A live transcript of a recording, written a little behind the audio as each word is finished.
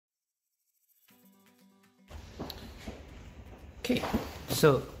Okay,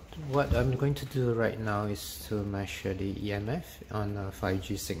 so what I'm going to do right now is to measure the EMF on a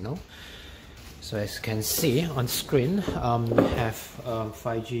 5G signal. So as you can see on screen, we have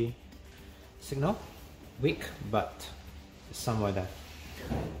 5G signal, weak, but somewhere there.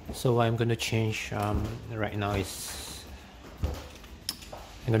 So what I'm going to change right now is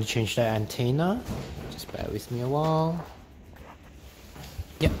I'm going to change the antenna. Just bear with me a while.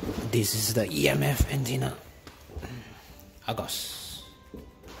 Yep, this is the EMF antenna. AGOS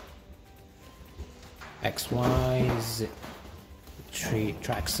XYZ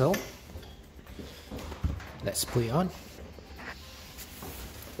Triaxial. Let's put it on.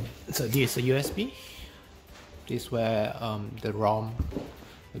 So this is a USB. This is where the ROM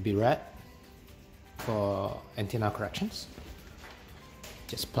will be read for antenna corrections.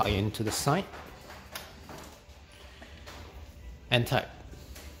 Just plug it into the side. N-type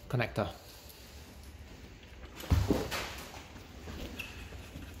connector.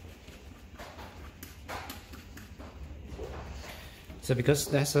 So because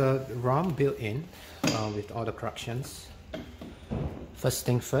there's a ROM built in with all the corrections, first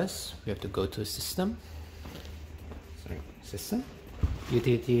thing first, we have to go to system,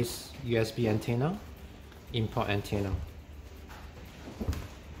 utilities, USB antenna, import antenna.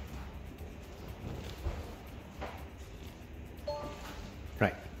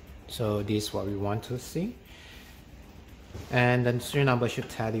 Right, so this is what we want to see. And then serial number should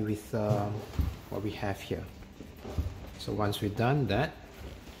tally with what we have here. So once we've done that,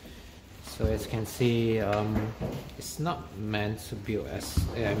 so as you can see, it's not meant to be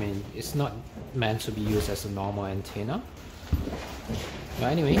it's not meant to be used as a normal antenna.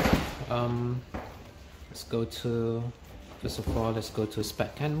 But anyway, let's go to, first of all, let's go to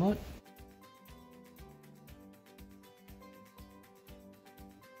spec can mode.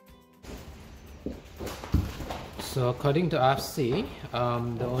 So according to RC,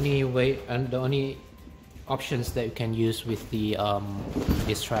 the only options that you can use with the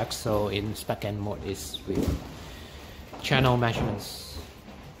this track, so in spec and mode, is with channel measurements,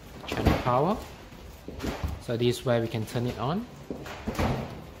 channel power. So this is where we can turn it on,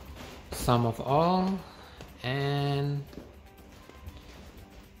 sum of all, and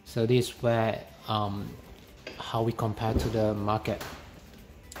so this is where how we compare to the market,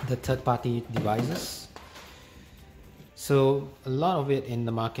 the third-party devices. So a lot of it in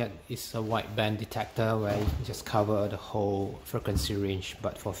the market is a wideband detector where you just cover the whole frequency range,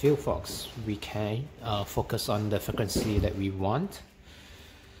 but for FieldFox we can focus on the frequency that we want.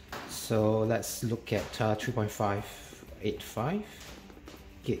 So let's look at 3.585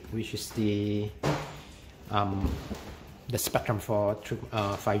 gig, which is the spectrum for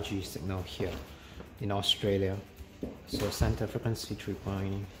 5G signal here in Australia. So center frequency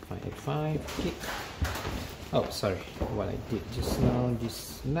 3.585 gig. Oh, sorry, what I did just now.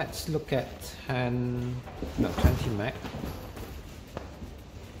 Let's look at 20 meg,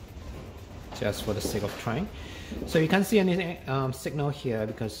 just for the sake of trying. So you can't see any signal here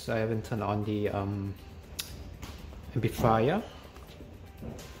because I haven't turned on the amplifier.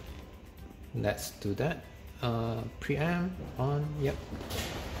 Let's do that. Preamp on, yep.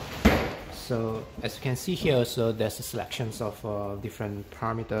 So as you can see here, so there's a selections of different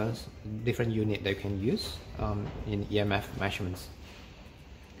parameters, different unit that you can use in EMF measurements.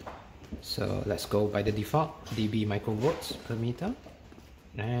 So let's go by the default dB microvolts per meter.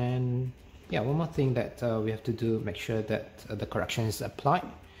 And yeah, one more thing that we have to do, make sure that the correction is applied.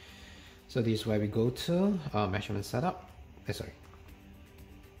 So this is where we go to measurement setup. Sorry,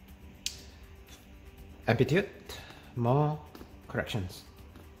 amplitude, more corrections.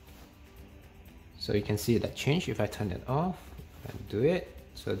 So you can see that change if I turn it off and do it.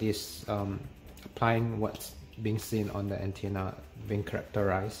 So this applying what's being seen on the antenna being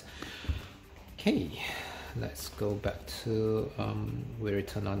characterized. Okay, let's go back to we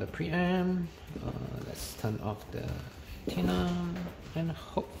return on the preamp. Let's turn off the antenna and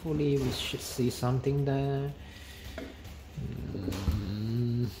hopefully we should see something there.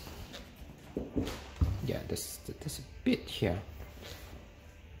 Yeah, there's a bit here.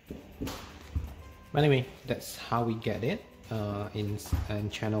 But anyway, that's how we get it in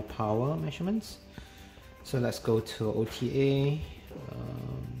channel power measurements. So let's go to OTA,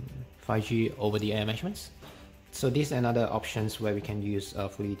 5G over the air measurements. So these and other options where we can use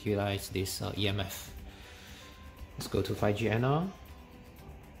fully utilize this EMF. Let's go to 5G NR.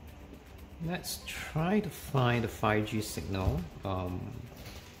 Let's try to find the 5G signal.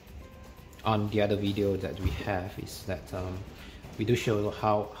 On the other video that we have is that we do show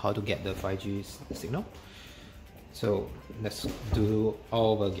how to get the 5G signal. So let's do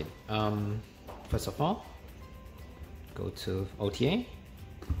all over again. First of all, go to OTA,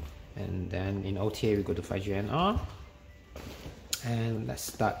 and then in OTA we go to 5GNR, and let's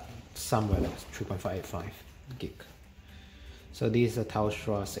start somewhere like 3.585 gig. So this is a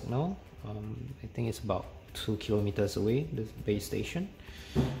Telstra signal. I think it's about 2 kilometers away, the base station.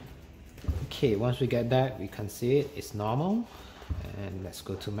 Okay, once we get that, we can see it, it's normal. And let's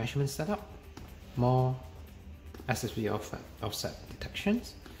go to measurement setup, more SSB offset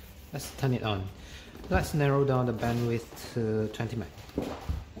detections. Let's turn it on. Let's narrow down the bandwidth to 20 meg,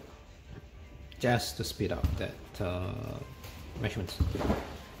 just to speed up that measurements.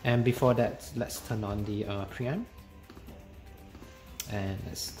 And before that, let's turn on the preamp, and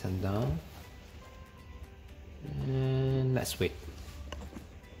let's turn down, and let's wait.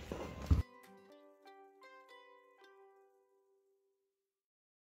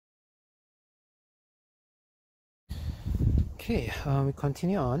 Okay, we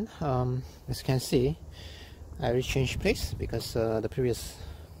continue on. As you can see, I already changed place because the previous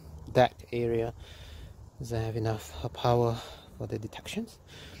deck area doesn't have enough power for the detections.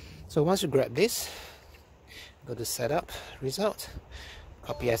 So once you grab this, go to setup, result,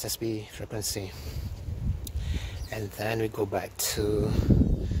 copy SSB frequency, and then we go back to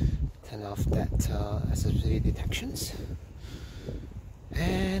turn off that SSB detections,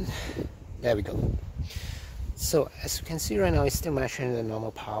 and there we go. So as you can see right now, it's still measuring the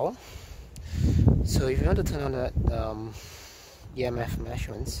normal power. So if you want to turn on that EMF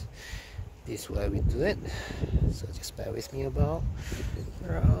measurements, this is where we do it. So just bear with me about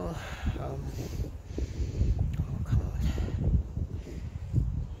oh, come on.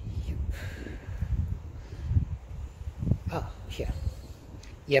 Yep. Oh, here,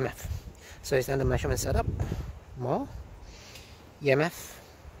 EMF. So it's under measurement setup, more, EMF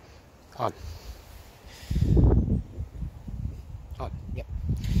on. Yep.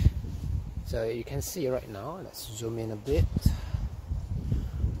 So you can see right now, let's zoom in a bit.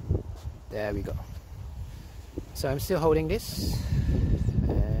 There we go. So I'm still holding this,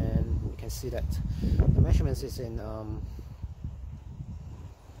 and you can see that the measurements is in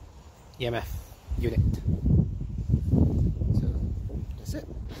EMF unit. So that's it.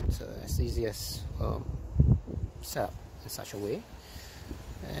 So as easy as set up in such a way.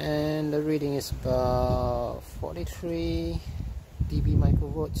 And the reading is about 43 dB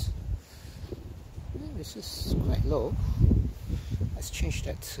microvolts. This is quite low. Let's change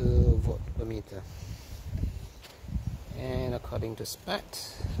that to volt per meter. And according to spec,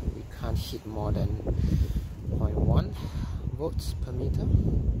 we can't hit more than 0.1 volts per meter.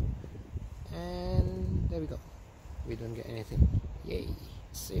 And there we go. We don't get anything. Yay!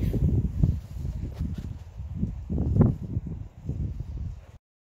 Safe.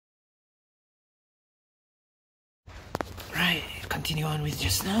 Right, continue on with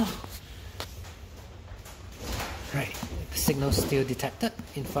just now. Right, the signal still detected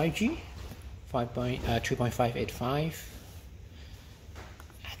in 5G, 3.585.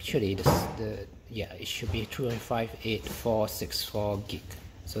 Actually, yeah, it should be 2.58464 gig.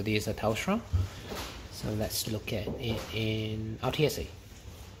 So this is a Telstra. So let's look at it in RTSA.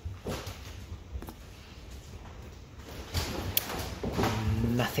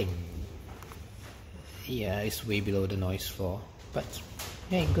 Nothing. Yeah, it's way below the noise floor, but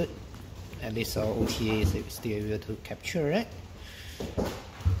yeah, good. At least our OTA is still able to capture it.